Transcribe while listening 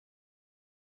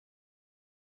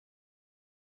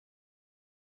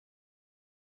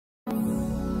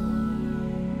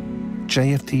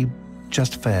JFD,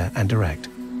 just fair and direct.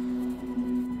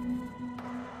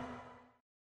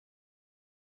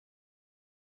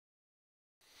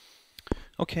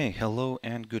 Okay, hello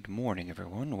and good morning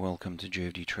everyone. Welcome to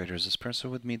JFD Traders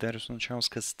Espresso with me, Darius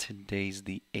Anucauskas. Today's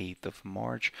the 8th of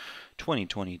March,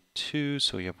 2022.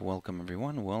 So yep, welcome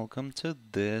everyone. Welcome to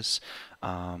this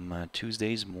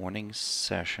Tuesday's morning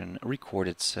session,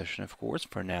 recorded session of course,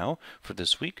 for now, for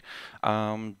this week.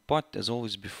 But as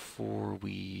always, before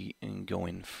we go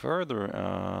in further,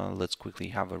 let's quickly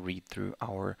have a read through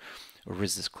our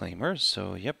risk disclaimer.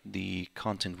 So, yep, the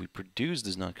content we produce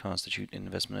does not constitute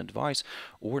investment advice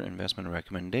or investment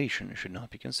recommendation. It should not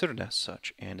be considered as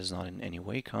such and does not in any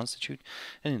way constitute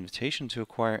an invitation to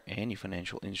acquire any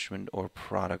financial instrument or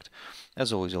product.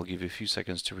 As always, I'll give you a few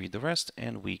seconds to read the rest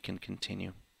and we can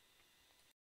continue.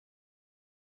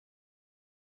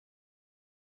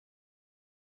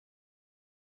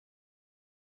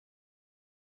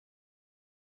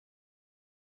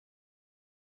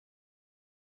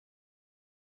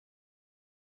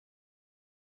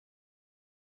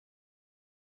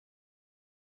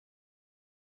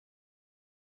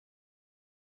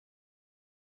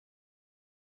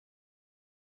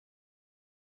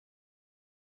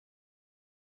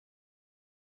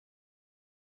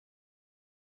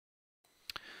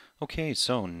 Okay,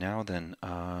 so now then,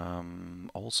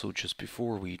 also just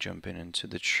before we jump into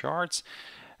the charts,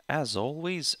 as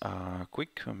always,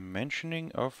 quick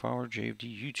mentioning of our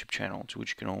JFD YouTube channel, to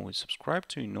which you can always subscribe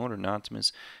to in order not to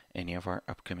miss any of our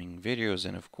upcoming videos,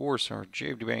 and of course our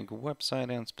JFD Bank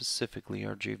website and specifically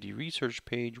our JFD research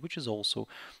page, which is also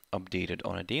updated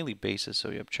on a daily basis.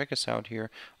 So yep, check us out here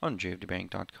on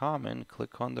jfdbank.com and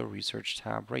click on the research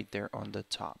tab right there on the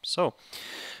top. So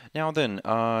now then,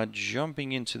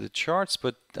 jumping into the charts,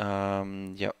 but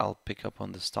yeah, I'll pick up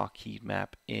on the stock heat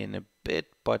map in a bit.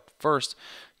 But first,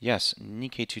 yes,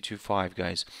 Nikkei 225,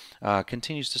 guys,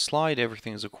 continues to slide.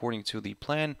 Everything is according to the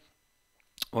plan.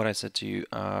 What I said to you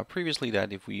previously,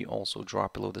 that if we also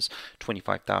drop below this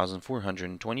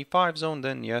 25,425 zone,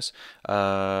 then yes,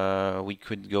 we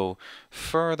could go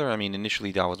further. I mean,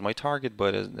 initially that was my target,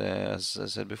 but as I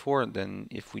said before, then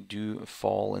if we do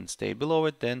fall and stay below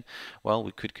it, then, well,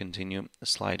 we could continue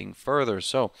sliding further.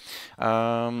 So,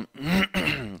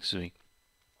 excuse me.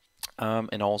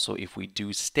 And also, if we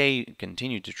do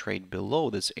continue to trade below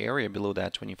this area, below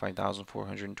that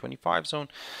 25,425 zone,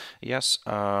 yes,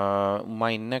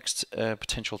 my next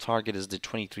potential target is the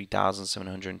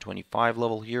 23,725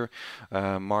 level here,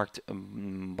 marked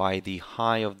by the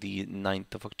high of the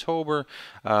 9th of October,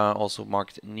 also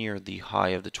marked near the high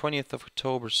of the 20th of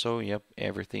October. So, yep,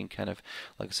 everything kind of,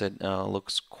 like I said,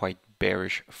 looks quite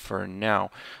bearish for now.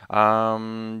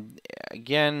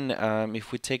 Again,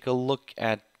 if we take a look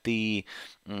at the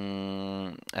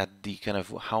kind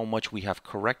of how much we have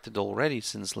corrected already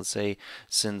since, let's say,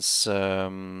 since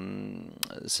the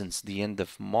end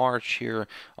of March here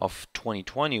of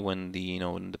 2020, when the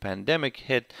when the pandemic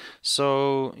hit.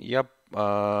 So yep,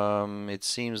 it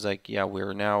seems like, yeah,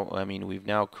 we're now, I mean, we've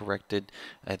now corrected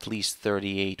at least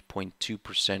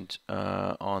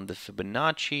 38.2% on the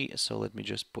Fibonacci. So let me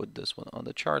just put this one on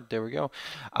the chart. There we go.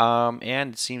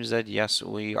 And it seems that, yes,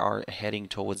 we are heading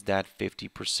towards that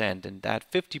 50%. And that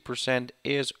 50%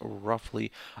 is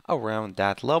roughly around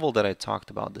that level that I talked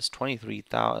about, this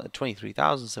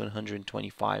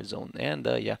 23,725 zone. And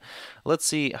yeah, let's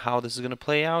see how this is going to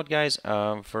play out, guys.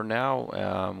 For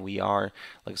now, we are,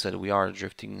 like I said, we are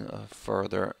drifting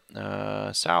further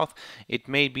south. It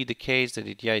may be the case that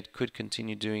it could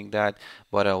continue doing that,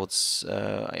 but I would,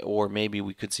 or maybe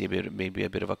we could see maybe a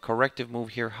bit of a corrective move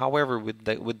here. However, with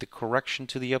the correction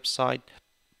to the upside,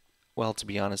 well, to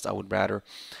be honest, I would rather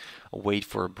wait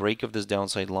for a break of this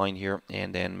downside line here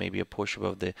and then maybe a push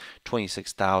above the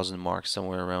 26,000 mark,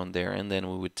 somewhere around there, and then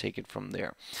we would take it from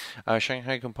there.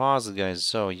 Shanghai Composite, guys,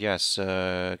 so yes,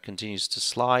 continues to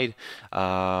slide.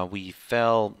 We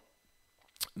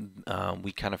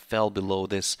kind of fell below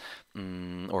this,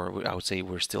 or I would say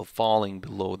we're still falling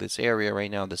below this area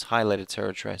right now, this highlighted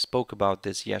territory. I spoke about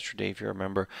this yesterday, if you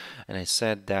remember, and I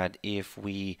said that if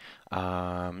we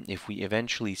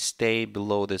eventually stay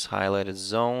below this highlighted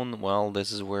zone, well,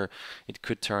 this is where it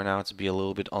could turn out to be a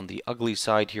little bit on the ugly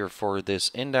side here for this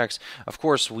index. Of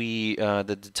course, the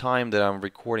time that I'm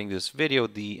recording this video,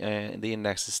 the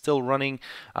index is still running.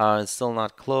 It's still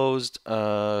not closed.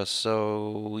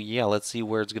 So yeah, let's see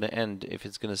where it's gonna end. If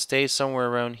it's gonna stay somewhere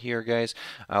around here, here, guys.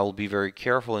 I'll be very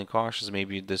careful and cautious.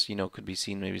 Maybe this, could be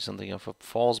seen maybe something of a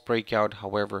false breakout.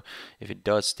 However, if it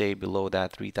does stay below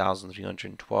that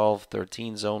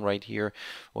 3,312.13 zone right here,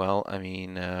 well, I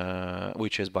mean,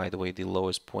 which is, by the way, the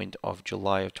lowest point of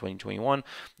July of 2021,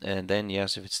 and then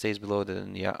yes, if it stays below,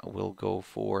 then yeah, we'll go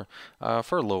for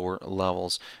lower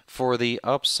levels. For the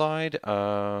upside,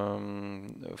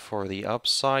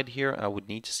 here, I would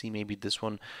need to see maybe this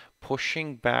one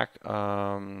pushing back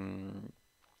above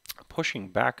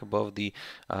the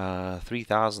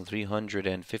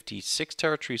 3,356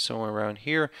 territory, somewhere around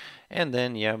here, and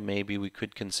then yeah, maybe we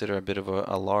could consider a bit of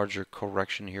a larger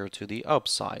correction here to the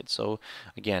upside. So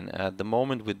again, at the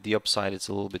moment with the upside, it's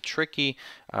a little bit tricky,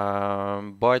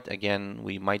 but again,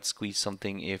 we might squeeze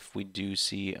something if we do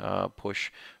see a push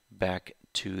back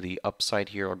to the upside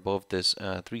here above this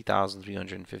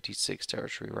 3,356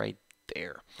 territory right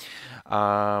there.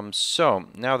 So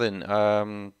now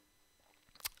then,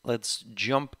 let's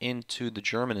jump into the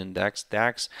German index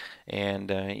DAX, and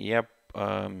yep,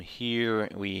 here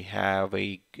we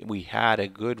had a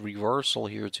good reversal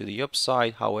here to the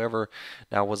upside. However,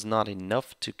 that was not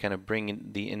enough to kind of bring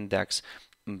the index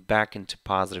back into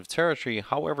positive territory.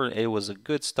 However, it was a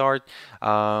good start.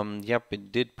 Yep,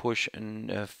 it did push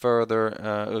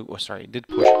further. It did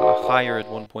push higher at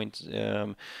one point.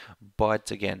 But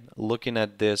again, looking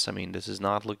at this, I mean, this is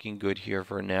not looking good here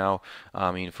for now.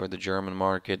 I mean, for the German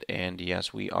market, and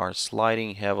yes, we are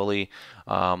sliding heavily.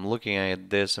 Looking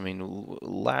at this, I mean,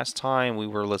 last time we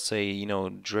were, let's say,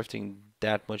 drifting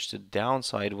that much to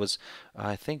downside was,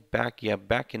 I think, back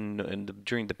in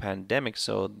during the pandemic.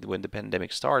 So when the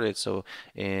pandemic started, so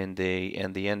in the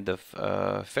end of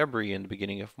February and the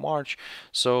beginning of March.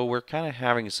 So we're kind of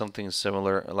having something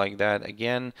similar like that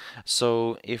again.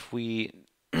 So if we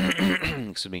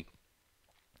excuse me.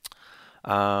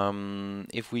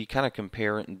 If we kind of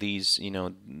compare these,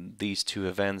 these two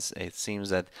events, it seems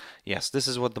that yes, this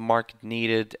is what the market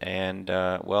needed, and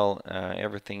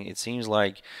everything. It seems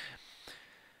like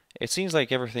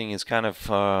everything is kind of,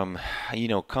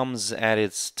 comes at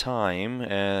its time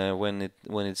when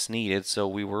it's needed. So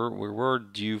we were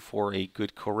due for a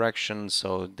good correction.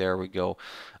 So there we go.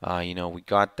 We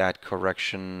got that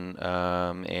correction,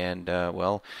 and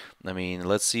I mean,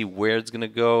 let's see where it's gonna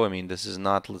go. I mean, this is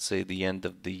not, let's say, the end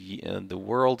of the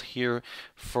world here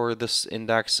for this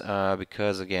index,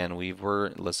 because again, we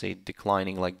were, let's say,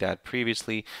 declining like that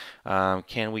previously.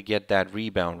 Can we get that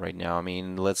rebound right now? I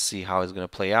mean, let's see how it's gonna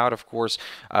play out. Of course,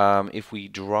 if we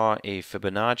draw a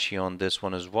Fibonacci on this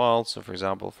one as well, so for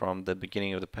example, from the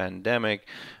beginning of the pandemic,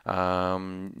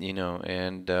 looking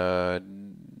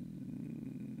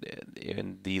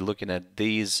at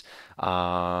these,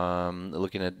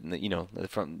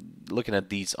 looking at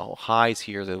these highs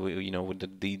here that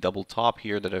with the double top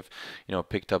here that I've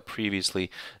picked up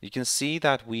previously, you can see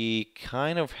that we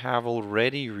kind of have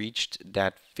already reached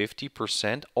that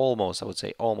 50%, almost, I would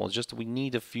say almost. Just we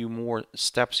need a few more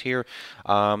steps here.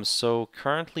 So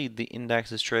currently the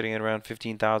index is trading at around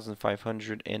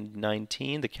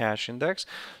 15,519, the cash index.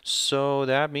 So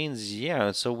that means,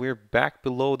 yeah, so we're back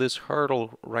below this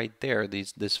hurdle right there,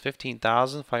 this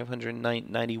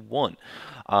 15,591.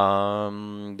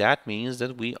 That means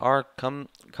that we are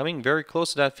coming very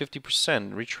close to that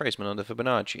 50% retracement on the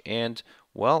Fibonacci, and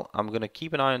well, I'm going to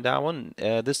keep an eye on that one.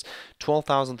 This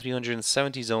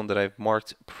 12,370 zone that I've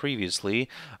marked previously,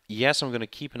 yes, I'm going to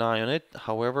keep an eye on it.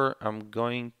 However, I'm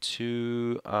going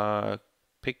to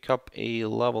pick up a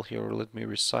level here. Let me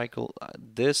recycle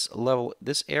this level,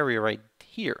 this area right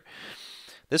here.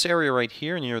 This area right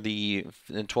here near the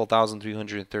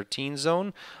 12,313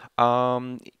 zone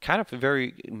kind of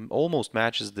almost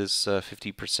matches this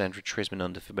 50% retracement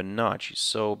on the Fibonacci.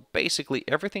 So basically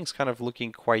everything's kind of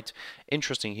looking quite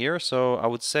interesting here. So I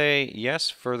would say yes,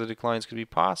 further declines could be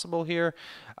possible here.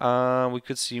 We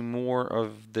could see more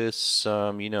of this,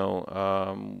 more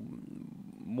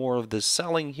of this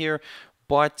selling here.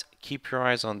 But keep your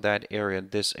eyes on that area,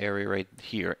 this area right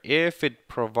here. If it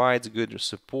provides good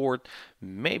support,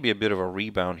 maybe a bit of a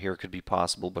rebound here could be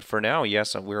possible. But for now,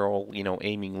 yes, we're all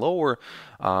aiming lower.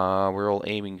 We're all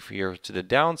aiming here to the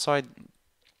downside.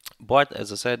 But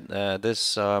as I said,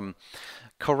 this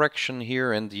correction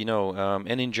here, and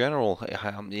and in general,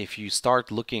 if you start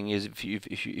looking, if you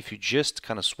just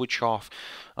kind of switch off,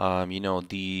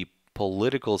 the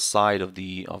political side of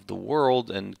the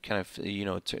world and kind of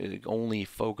to only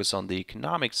focus on the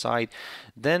economic side,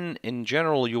 then in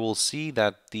general you will see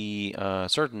that the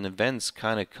certain events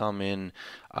kind of come in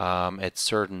at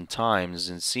certain times.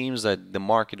 And it seems that the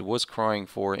market was crying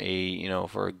for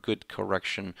a good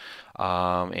correction,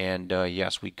 and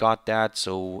yes, we got that.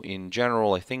 So in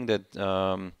general, I think that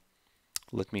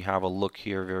Let me have a look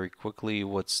here very quickly.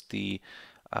 What's the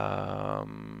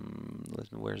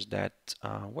where's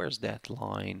that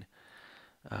line?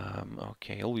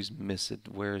 Okay, I always miss it.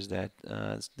 Where's that?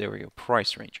 There we go,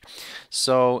 price range.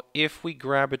 So if we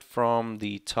grab it from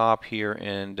the top here,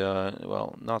 and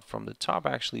well, not from the top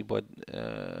actually, but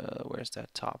where's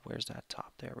that top? Where's that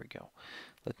top? There we go.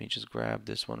 Let me just grab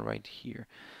this one right here.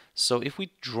 So if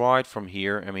we draw it from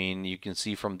here, I mean, you can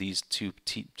see from these two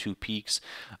peaks,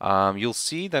 you'll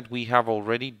see that we have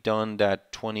already done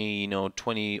that 20,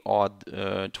 20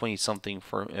 odd, 20 something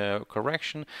for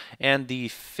correction, and the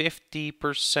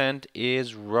 50%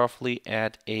 is roughly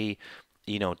at a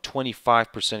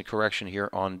 25% correction here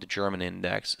on the German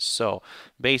index. So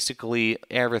basically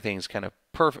everything's kind of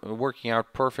working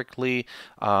out perfectly.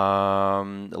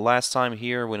 Last time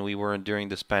here when we were during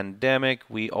this pandemic,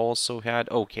 we also had,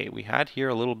 okay, we had here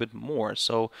a little bit more.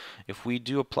 So if we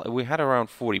do apply, we had around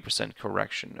 40%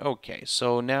 correction. Okay,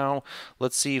 so now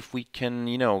let's see if we can,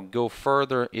 go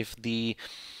further. If the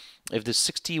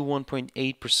 61.8%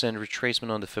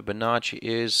 retracement on the Fibonacci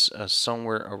is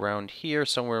somewhere around here,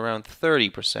 somewhere around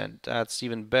 30%, that's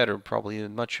even better, probably a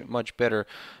much better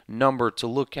number to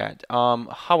look at.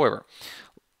 However,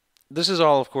 this is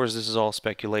all, of course, this is all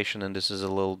speculation, and this is a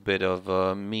little bit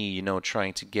of me,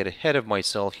 trying to get ahead of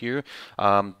myself here.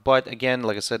 But again,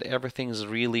 like I said, everything's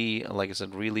really, like I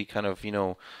said, really kind of,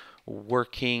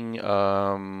 working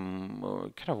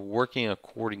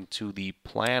according to the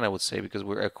plan, I would say, because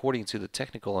we're according to the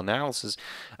technical analysis,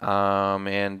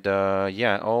 and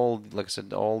yeah, like I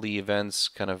said, all the events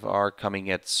kind of are coming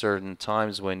at certain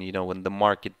times when when the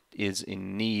market is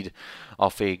in need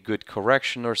of a good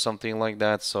correction or something like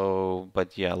that. So,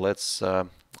 but yeah, let's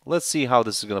see how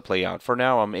this is going to play out. For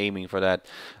now, I'm aiming for that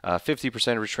 50%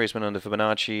 retracement on the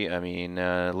Fibonacci. I mean,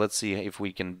 let's see if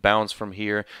we can bounce from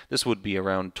here. This would be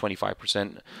around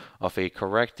 25% of a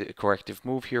corrective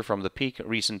move here from the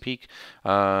recent peak.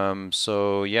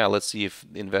 So yeah, let's see if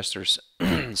investors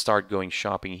start going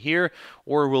shopping here,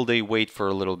 or will they wait for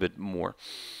a little bit more.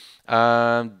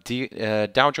 The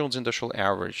Dow Jones Industrial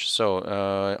Average, so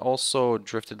also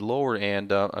drifted lower,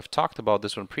 and I've talked about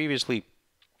this one previously.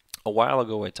 A while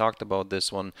ago, I talked about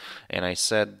this one, and I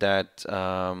said that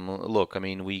look, I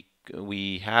mean, we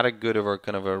had a good of a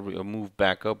kind of a move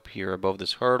back up here above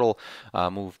this hurdle,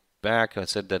 move back. I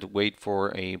said that wait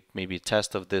for maybe a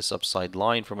test of this upside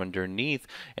line from underneath,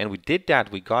 and we did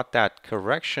that. We got that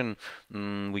correction,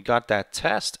 we got that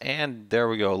test, and there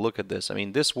we go. Look at this. I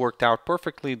mean, this worked out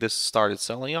perfectly. This started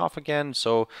selling off again,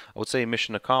 so I would say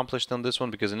mission accomplished on this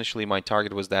one, because initially my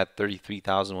target was that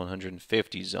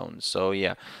 33,150 zone. So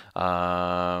yeah,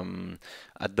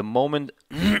 at the moment,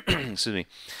 excuse me,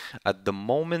 at the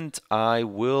moment I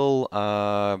will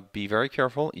be very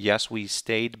careful. Yes, we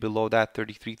stayed below that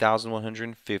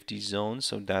 33,150 zone,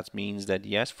 so that means that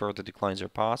yes, further declines are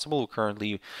possible.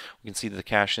 Currently, we can see that the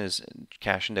cash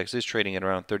index is trading at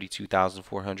around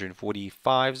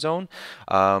 32,445 zone,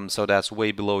 so that's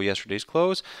way below yesterday's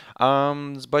close.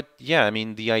 But yeah, I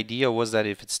mean, the idea was that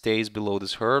if it stays below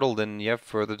this hurdle, then yeah,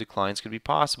 further declines could be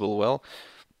possible. Well,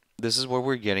 this is what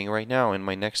we're getting right now, and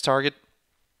my next target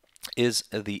is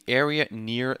the area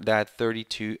near that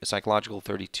psychological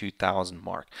 32,000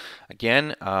 mark.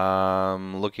 Again,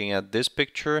 looking at this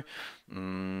picture,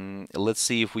 let's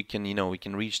see if we can, we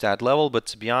can reach that level. But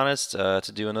to be honest,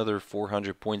 to do another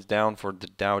 400 points down for the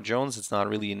Dow Jones, it's not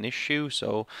really an issue.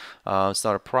 So it's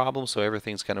not a problem. So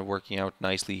everything's kind of working out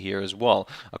nicely here as well,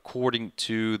 according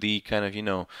to the kind of,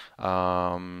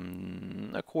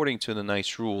 according to the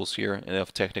nice rules here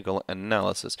of technical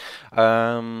analysis.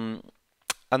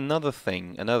 Another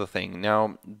thing.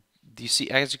 Now, you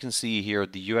see, as you can see here,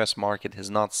 the U.S. market has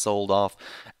not sold off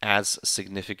as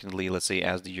significantly, let's say,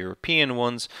 as the European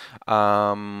ones.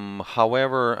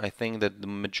 However, I think that the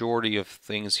majority of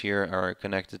things here are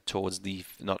connected towards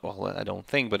I don't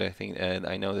think, but I think,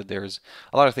 I know that there's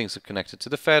a lot of things connected to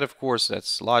the Fed, of course,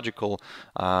 that's logical.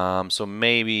 So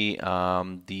maybe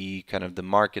the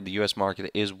U.S.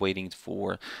 market is waiting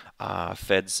for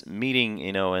Fed's meeting,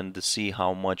 and to see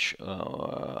how much,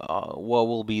 what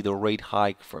will be the rate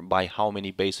hike by how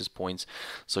many basis points.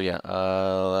 So yeah,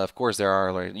 of course there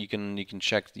are, like, you can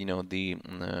check, there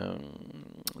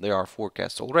are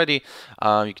forecasts already.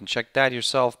 You can check that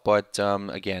yourself. But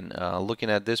again,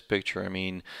 looking at this picture, I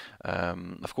mean,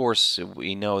 Of course,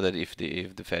 we know that if the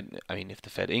Fed, if the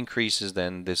Fed increases,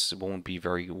 then this won't be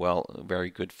very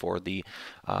good for the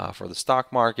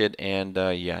stock market. And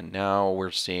yeah, now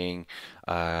we're seeing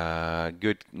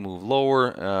good move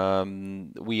lower.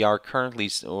 We are currently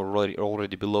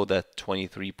already below that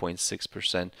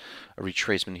 23.6%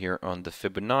 retracement here on the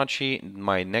Fibonacci.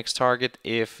 My next target,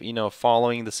 if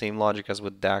following the same logic as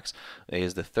with DAX,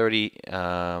 is the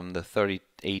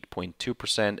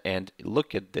 38.2%. And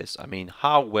look at this. I mean,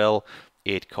 how well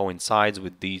it coincides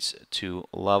with these two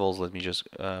levels. Let me just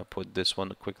put this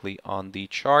one quickly on the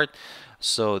chart.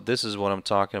 So this is what I'm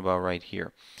talking about right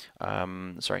here.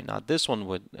 Sorry, not this one.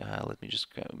 Let me just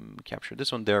capture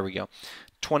this one. There we go.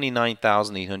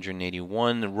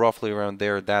 29,881, roughly around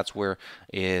there. That's where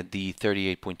the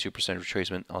 38.2%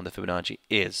 retracement on the Fibonacci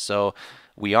is. So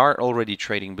we are already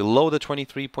trading below the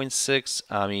 23.6.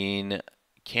 I mean,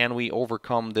 can we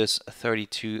overcome this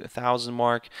 32,000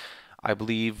 mark? I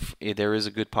believe there is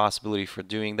a good possibility for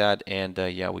doing that, and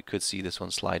yeah, we could see this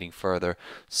one sliding further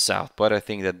south. But I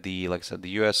think that like I said, the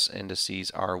U.S.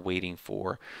 indices are waiting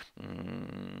for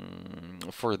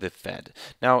the Fed.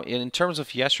 Now, in terms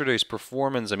of yesterday's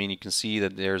performance, I mean, you can see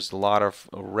that there's a lot of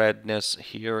redness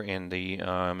here in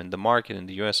the market in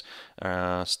the U.S.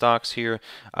 Stocks here.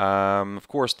 Of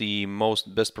course, the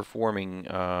best performing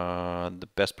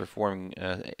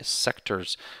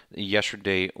sectors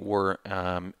yesterday were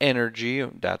energy.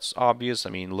 That's obvious.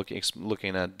 I mean,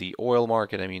 looking at the oil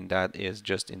market, I mean, that is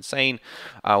just insane.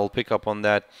 I will pick up on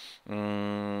that.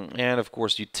 And of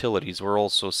course, utilities were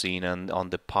also seen on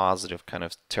the positive kind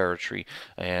of territory,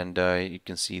 and you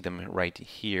can see them right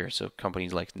here. So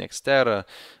companies like Nextera,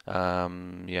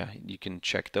 yeah, you can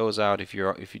check those out if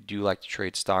you do like to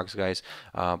trade stocks, guys.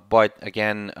 But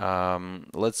again,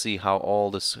 let's see how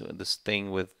all this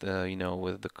thing with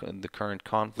with the current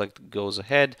conflict goes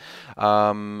ahead.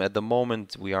 At the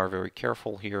moment, we are very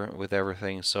careful here with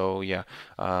everything. So yeah,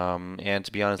 and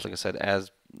to be honest, like I said,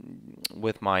 as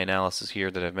with my analysis here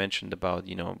that I've mentioned about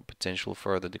potential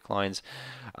further declines,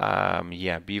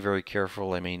 yeah, be very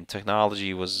careful. I mean,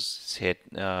 technology was hit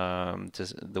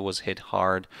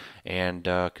hard, and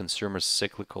consumer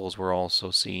cyclicals were also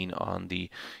seen on the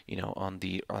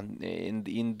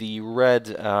in the red.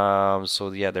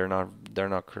 So yeah, they're not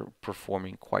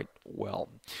performing quite well.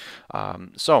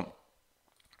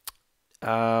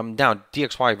 Now,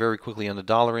 DXY very quickly on the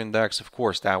dollar index. Of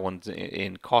course, that one's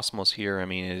in Cosmos here. I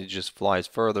mean, it just flies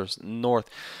further north.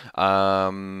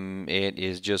 It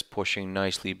is just pushing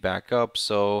nicely back up.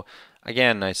 So,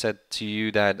 again, I said to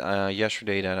you that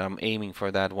yesterday that I'm aiming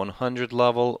for that 100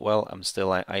 level. Well, I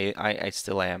still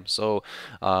am. So,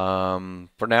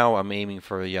 for now, I'm aiming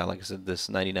for, yeah, like I said, this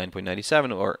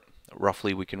 99.97, or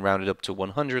roughly we can round it up to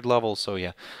 100 levels. So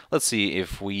yeah, let's see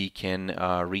if we can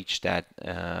reach that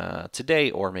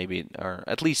today, or maybe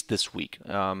at least this week.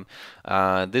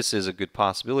 This is a good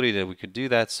possibility that we could do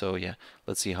that. So yeah,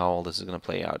 let's see how all this is going to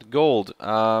play out. Gold,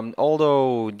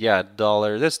 although yeah,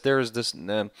 dollar, there's this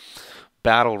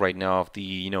battle right now of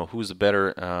the who's a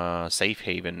better safe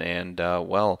haven, and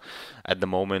well, at the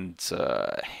moment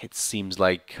it seems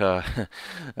like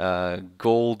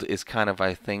gold is kind of,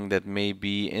 I think, that may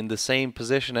be in the same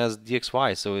position as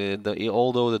DXY. So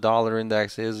although the dollar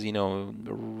index is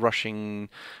rushing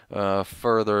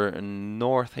further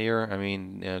north here, I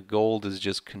mean, gold is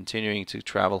just continuing to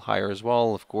travel higher as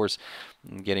well. Of course,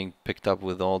 getting picked up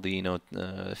with all the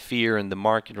fear in the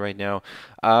market right now.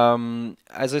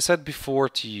 As I said before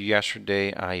to you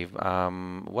yesterday,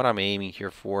 what I'm aiming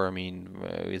here for, I mean,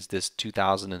 is this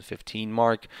 2015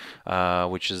 mark,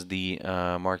 which is the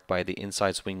marked by the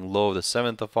inside swing low of the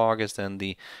 7th of August and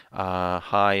the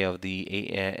high of the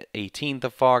 18th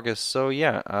of August. So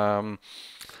yeah,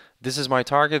 this is my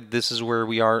target. This is where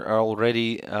we are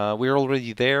already. We're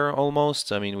already there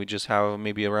almost. I mean, we just have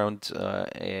maybe around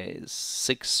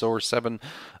 $6 or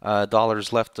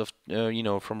 $7 left of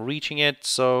from reaching it.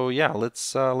 So yeah, let's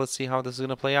see how this is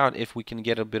gonna play out. If we can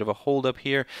get a bit of a hold up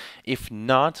here. If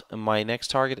not, my next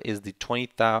target is the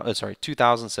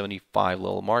 2075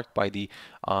 level, marked by the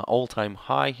all-time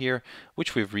high here,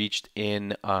 which we've reached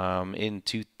in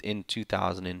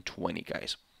 2020,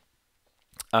 guys.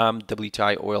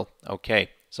 WTI oil, okay,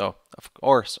 so of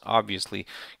course, obviously,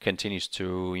 continues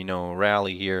to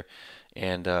rally here,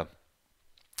 and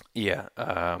yeah,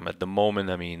 at the moment,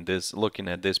 I mean, looking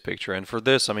at this picture, and for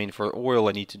this, I mean, for oil,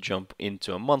 I need to jump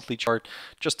into a monthly chart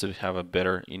just to have a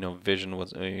better vision,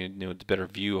 better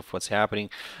view of what's happening.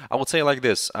 I would say like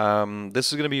this: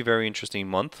 this is going to be a very interesting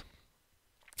month.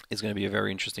 It's going to be a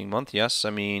very interesting month. Yes, I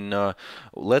mean,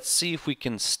 let's see if we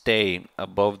can stay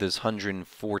above this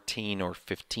 114 or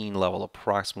 15 level,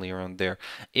 approximately around there.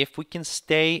 If we can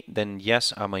stay, then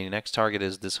yes, my next target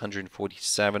is this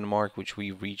 147 mark, which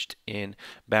we reached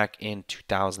back in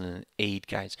 2008,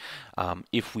 guys.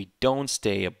 If we don't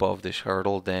stay above this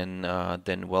hurdle, then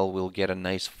well, we'll get a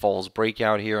nice false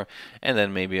breakout here, and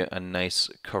then maybe a nice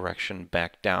correction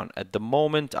back down. At the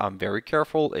moment, I'm very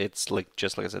careful. It's like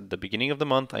just like I said, the beginning of the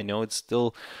month. I know it's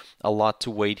still a lot to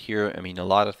wait here. I mean, a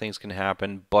lot of things can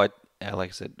happen, but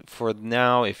like I said, for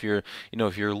now, if you're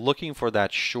looking for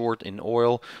that short in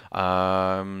oil,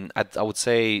 I would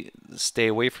say stay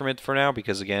away from it for now,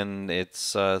 because again,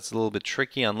 it's a little bit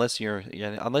tricky unless you're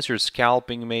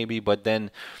scalping maybe, but then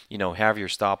have your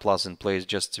stop loss in place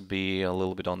just to be a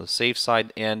little bit on the safe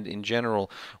side. And in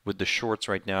general, with the shorts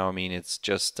right now, I mean, it's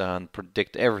just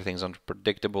everything's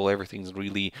unpredictable, everything's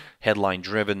really headline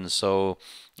driven, so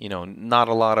not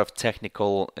a lot of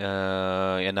technical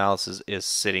analysis is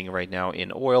sitting right now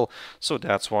in oil. So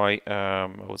that's why I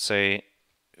would say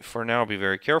for now, be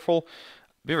very careful,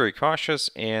 be very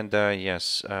cautious, and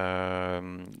yes,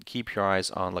 keep your eyes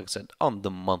on, like I said, on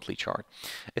the monthly chart.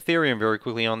 Ethereum, very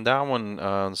quickly on that one,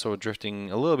 so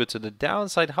drifting a little bit to the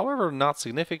downside, however, not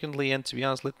significantly. And to be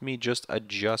honest, let me just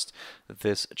adjust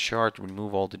this chart,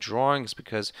 remove all the drawings,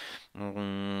 because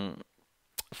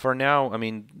for now, I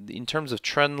mean, in terms of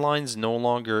trend lines, no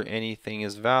longer anything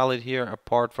is valid here,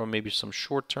 apart from maybe some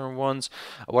short-term ones.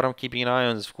 What I'm keeping an eye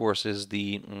on, of course, is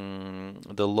the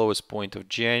lowest point of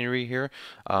January here,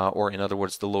 or in other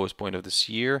words, the lowest point of this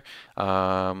year,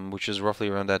 which is roughly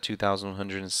around that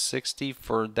 2,160.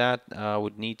 For that, I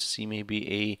would need to see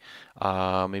maybe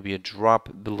a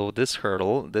drop below this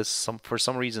hurdle. For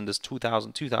some reason, this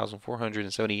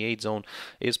 2,478 zone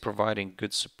is providing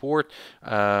good support.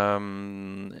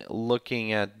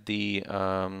 Looking at this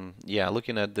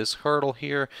hurdle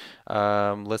here,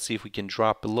 let's see if we can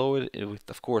drop below it.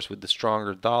 Of course, with the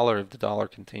stronger dollar, if the dollar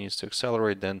continues to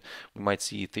accelerate, then we might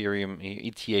see Ethereum,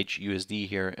 ETH, USD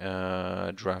here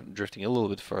drifting a little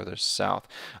bit further south.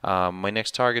 My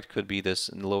next target could be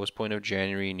this lowest point of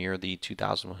January near the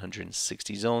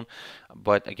 2,160 zone.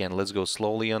 But again, let's go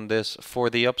slowly on this.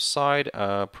 For the upside,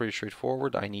 pretty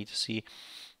straightforward. I need to see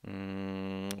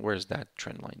where's that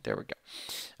trend line? There we go.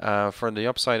 For the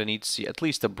upside, I need to see at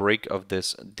least a break of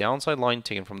this downside line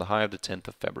taken from the high of the 10th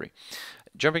of February.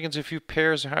 Jumping into a few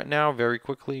pairs now very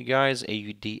quickly, guys.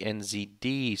 AUD,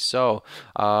 NZD. So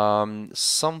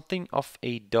something of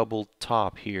a double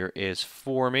top here is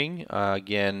forming.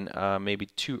 Again, maybe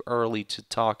too early to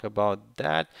talk about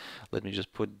that. Let me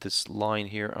just put this line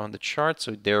here on the chart.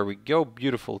 So there we go.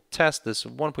 Beautiful test. This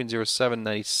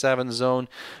 1.0797 zone.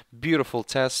 Beautiful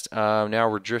test. Now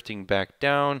we're drifting back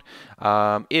down.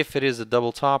 If it is a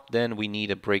double top, then we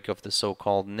need a break of the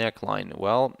so-called neckline.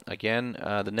 Well, again,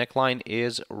 the neckline is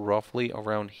roughly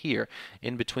around here,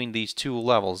 in between these two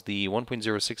levels, the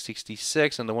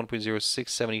 1.0666 and the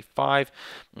 1.0675,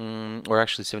 or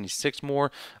actually 76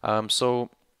 more. So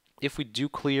if we do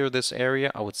clear this area,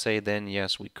 I would say then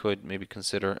yes, we could maybe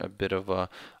consider a bit of a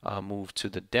move to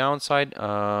the downside.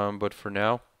 But for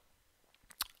now,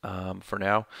 I'm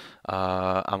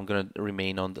going to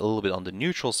remain a little bit on the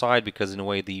neutral side, because in a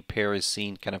way the pair is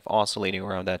seen kind of oscillating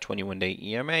around that 21-day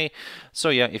EMA. So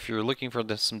yeah, if you're looking for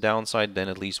some downside, then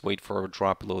at least wait for a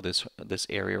drop below this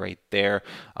area right there,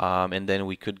 and then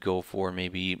we could go for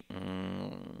maybe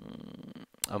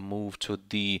a move to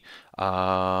the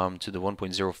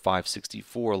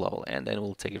 1.0564 level, and then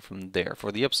we'll take it from there.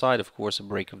 For the upside, of course, a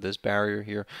break of this barrier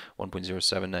here,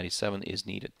 1.0797, is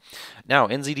needed. Now,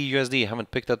 NZD USD,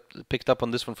 haven't picked up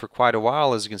on this one for quite a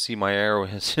while. As you can see, my arrow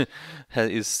is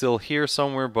still here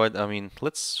somewhere, but I mean,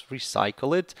 let's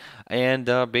recycle it, and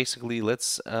basically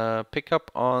let's pick up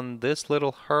on this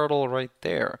little hurdle right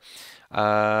there.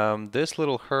 This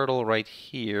little hurdle right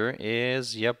here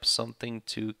is, yep, something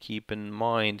to keep in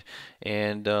mind.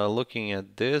 And looking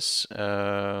at this, you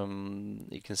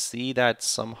can see that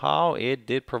somehow it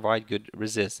did provide good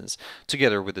resistance,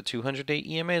 together with the 200-day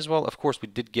EMA as well. Of course, we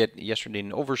did get yesterday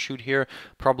an overshoot here.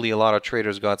 Probably a lot of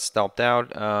traders got stopped out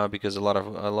because a lot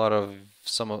of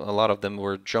them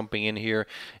were jumping in here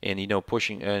and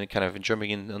pushing and kind of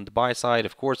jumping in on the buy side.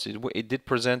 Of course, it did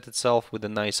present itself with a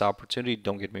nice opportunity.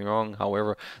 Don't get me wrong.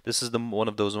 However, this is one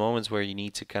of those moments where you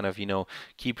need to kind of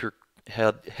keep your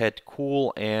head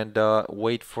cool and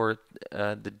wait for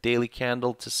the daily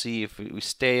candle to see if we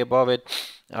stay above it.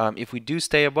 If we do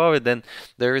stay above it, then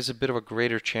there is a bit of a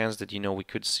greater chance that we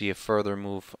could see a further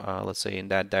move, let's say in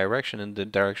that direction, in the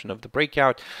direction of the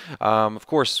breakout. Of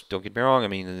course, don't get me wrong. I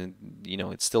mean,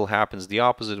 it still happens the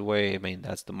opposite way. I mean,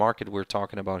 that's the market we're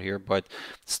talking about here. But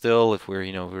still, if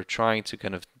we're trying to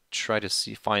kind of try to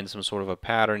find some sort of a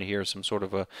pattern here, some sort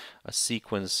of a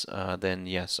sequence, then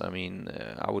yes, I mean,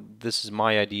 this is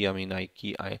my idea. I mean, I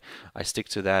stick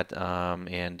to that,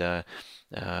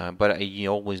 but you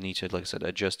always need to, like I said,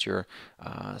 adjust your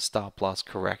stop loss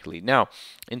correctly. Now,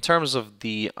 in terms of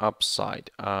the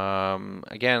upside,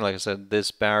 again, like I said,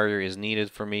 this barrier is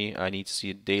needed for me. I need to see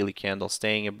a daily candle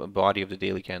body of the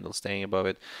daily candle staying above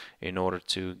it in order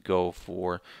to go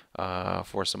for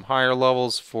some higher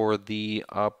levels. For the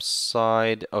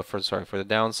upside, for the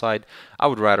downside, I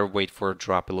would rather wait for a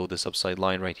drop below this upside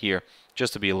line right here,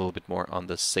 just to be a little bit more on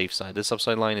the safe side. This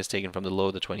upside line is taken from the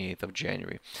low, the 28th of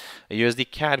January.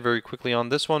 USD CAD very quickly on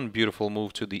this one. Beautiful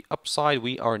move to the upside.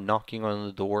 We are knocking on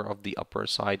the door of the upper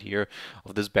side here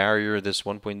of this barrier, this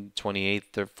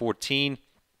 1.2814.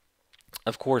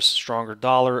 Of course, stronger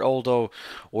dollar, although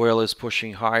oil is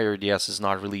pushing higher. Yes, it's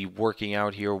not really working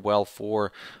out here well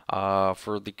for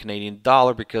the Canadian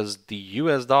dollar, because the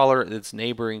US dollar, its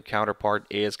neighboring counterpart,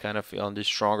 is kind of on the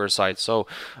stronger side. So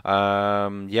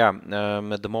at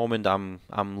the moment I'm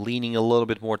leaning a little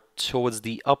bit more towards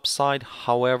the upside.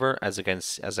 However, as I can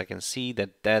see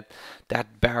that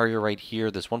barrier right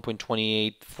here, this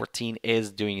 1.2814,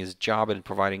 is doing its job and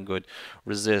providing good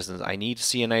resistance. I need to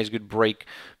see a nice good break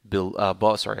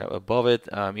above it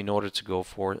in order to go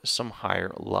for some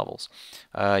higher levels.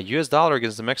 US dollar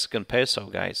against the Mexican peso,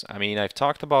 guys. I mean, I've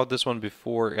talked about this one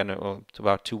before, and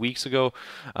about 2 weeks ago,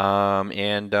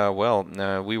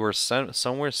 we were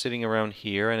somewhere sitting around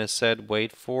here, and it said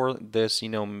wait for this,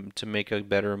 to make a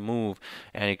better move,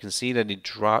 and you can see that it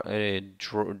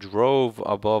drove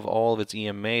above all of its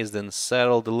EMAs, then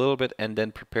settled a little bit, and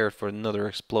then prepared for another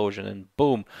explosion, and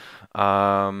boom.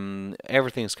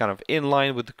 Everything's kind of in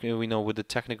line with the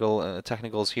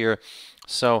technicals here.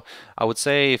 So I would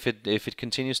say if it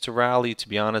continues to rally, to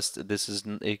be honest,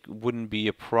 it wouldn't be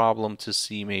a problem to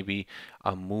see maybe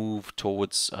a move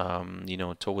towards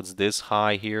towards this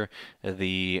high here,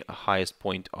 the highest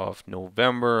point of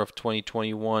November of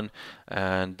 2021,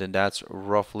 and then that's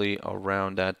roughly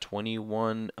around that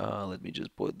 21. Let me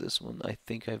just put this one. I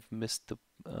think I've missed the.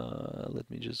 Let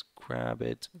me just grab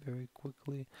it very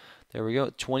quickly. There we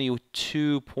go.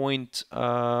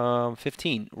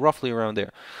 22.15, roughly around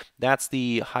there. That's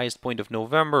the highest point of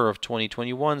November of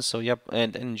 2021. So yep,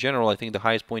 and in general, I think the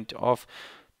highest point of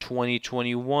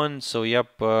 2021. So yep,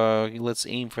 let's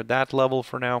aim for that level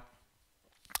for now.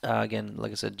 Again,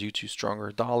 like I said, due to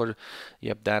stronger dollar,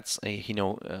 yep, that's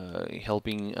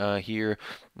helping here,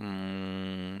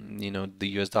 the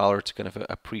US dollar to kind of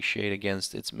appreciate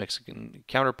against its Mexican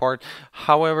counterpart.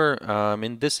 However,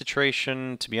 in this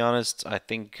situation, to be honest, I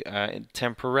think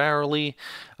temporarily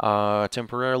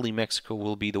Mexico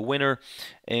will be the winner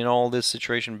in all this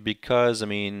situation, because I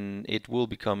mean it will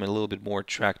become a little bit more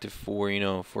attractive for the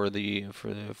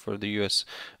US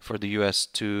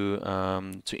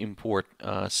to import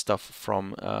stuff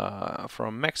from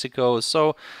Mexico.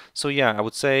 So yeah, I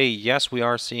would say yes, we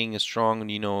are seeing a strong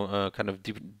kind of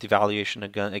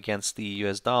devaluation against the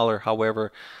US dollar.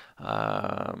 However,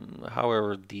 on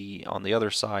the other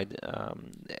side,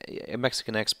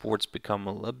 Mexican exports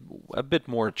become a bit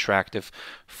more attractive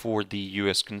for the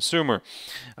U.S. consumer,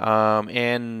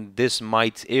 and this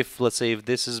might, let's say if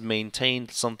this is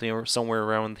maintained somewhere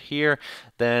around here,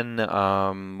 then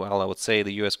I would say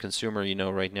the U.S. consumer,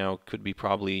 right now could be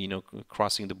probably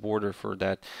crossing the border for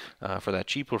that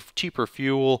cheaper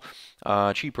fuel,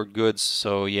 cheaper goods.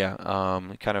 So yeah,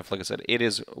 kind of like I said, it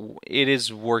is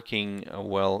working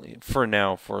well for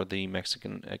now for the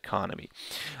Mexican economy.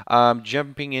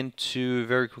 Jumping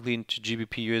very quickly into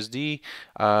GBP USD.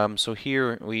 So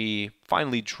here we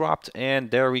finally dropped,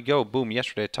 and there we go. Boom.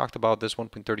 Yesterday I talked about this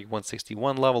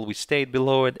 1.3161 level. We stayed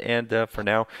below it, and for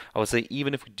now I would say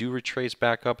even if we do retrace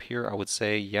back up here, I would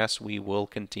say yes, we will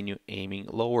continue aiming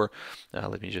lower.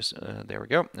 Let me just there we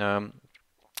go.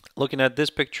 Looking at this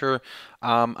picture,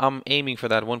 I'm aiming for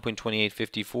that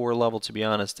 1.2854 level, to be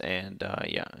honest, and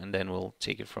yeah, and then we'll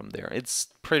take it from there. It's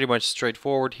pretty much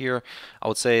straightforward here. I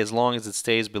would say as long as it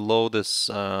stays below this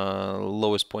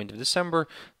lowest point of December,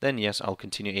 then yes, I'll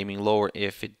continue aiming lower.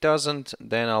 If it doesn't,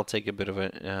 then I'll take a bit of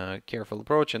a careful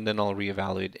approach, and then I'll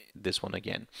reevaluate this one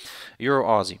again. Euro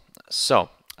Aussie. So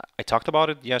I talked about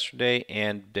it yesterday,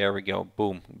 and there we go.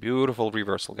 Boom. Beautiful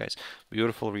reversal, guys.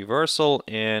 Beautiful reversal,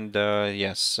 and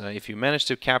yes, if you manage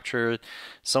to capture it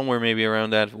somewhere maybe around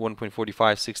that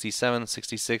 1.45, 67,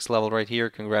 66 level right here,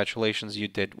 congratulations, you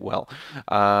did well.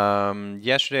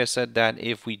 Yesterday I said that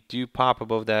if we do pop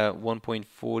above that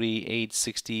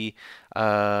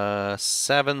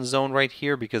 1.4867 zone right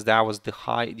here, because that was the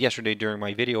high yesterday during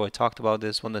my video, I talked about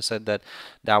this when I said that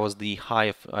that was the high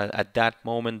of at that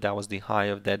moment, that was the high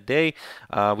of that day.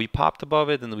 We popped above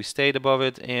it and we stayed above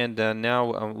it, and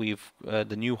now we've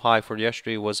the new high for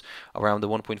yesterday was around the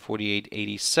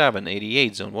 1.4887,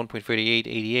 88 zone,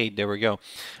 1.4888. There we go.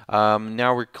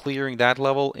 Now we're clearing that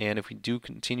level, and if we do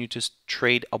continue to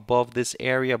trade above this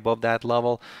area, above that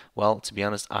level, well, to be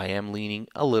honest, I am leaning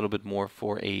a little bit more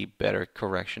for a better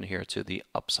correction here to the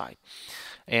upside.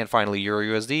 And finally, Euro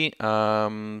USD.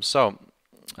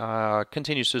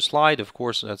 Continues to slide. Of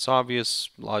course, that's obvious,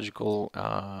 logical.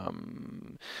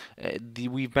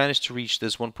 We've managed to reach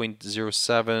this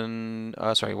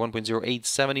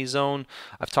 1.0870 zone.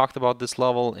 I've talked about this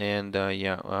level, and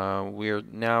we're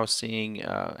now seeing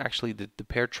actually the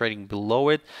pair trading below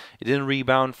it. It didn't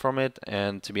rebound from it,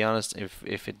 and to be honest, if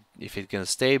it's going to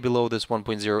stay below this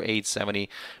 1.0870,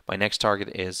 my next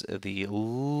target is the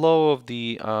low of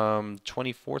the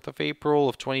 24th of April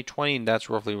of 2020, and that's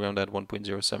roughly around that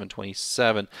 1.0727.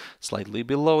 Slightly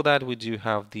below that, we do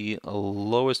have the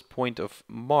lowest point of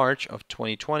March of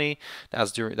 2020.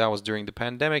 That was during the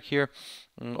pandemic here.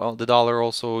 Well, the dollar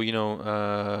also,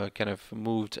 kind of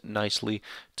moved nicely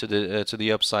to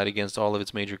the upside against all of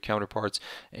its major counterparts,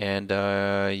 and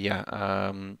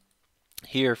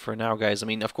here for now, guys. I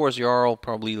mean, of course, you are all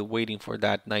probably waiting for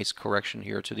that nice correction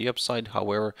here to the upside.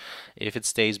 However, if it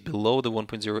stays below the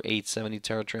 1.0870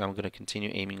 territory, I'm going to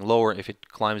continue aiming lower. If it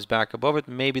climbs back above it,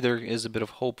 maybe there is a bit of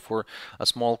hope for a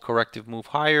small corrective move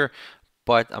higher,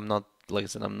 but I'm not. Like I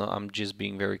said, I'm just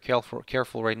being very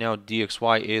careful right now.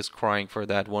 DXY is crying for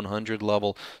that 100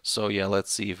 level. So yeah,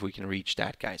 let's see if we can reach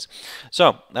that, guys.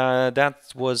 So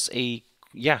that was it,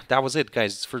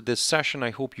 guys, for this session.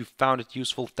 I hope you found it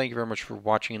useful. Thank you very much for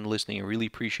watching and listening. I really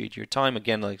appreciate your time.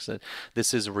 Again, like I said,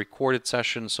 this is a recorded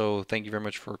session, so thank you very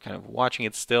much for kind of watching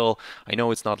it still. I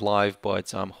know it's not live,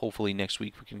 but hopefully next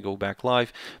week we can go back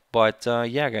live. But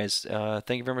yeah, guys,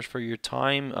 thank you very much for your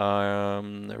time. I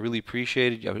really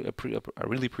appreciate it. I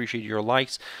really appreciate your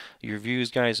likes, your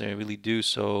views, guys. I really do.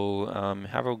 So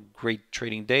have a great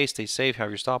trading day. Stay safe. Have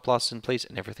your stop loss in place,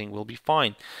 and everything will be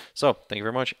fine. So thank you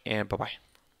very much, and bye-bye.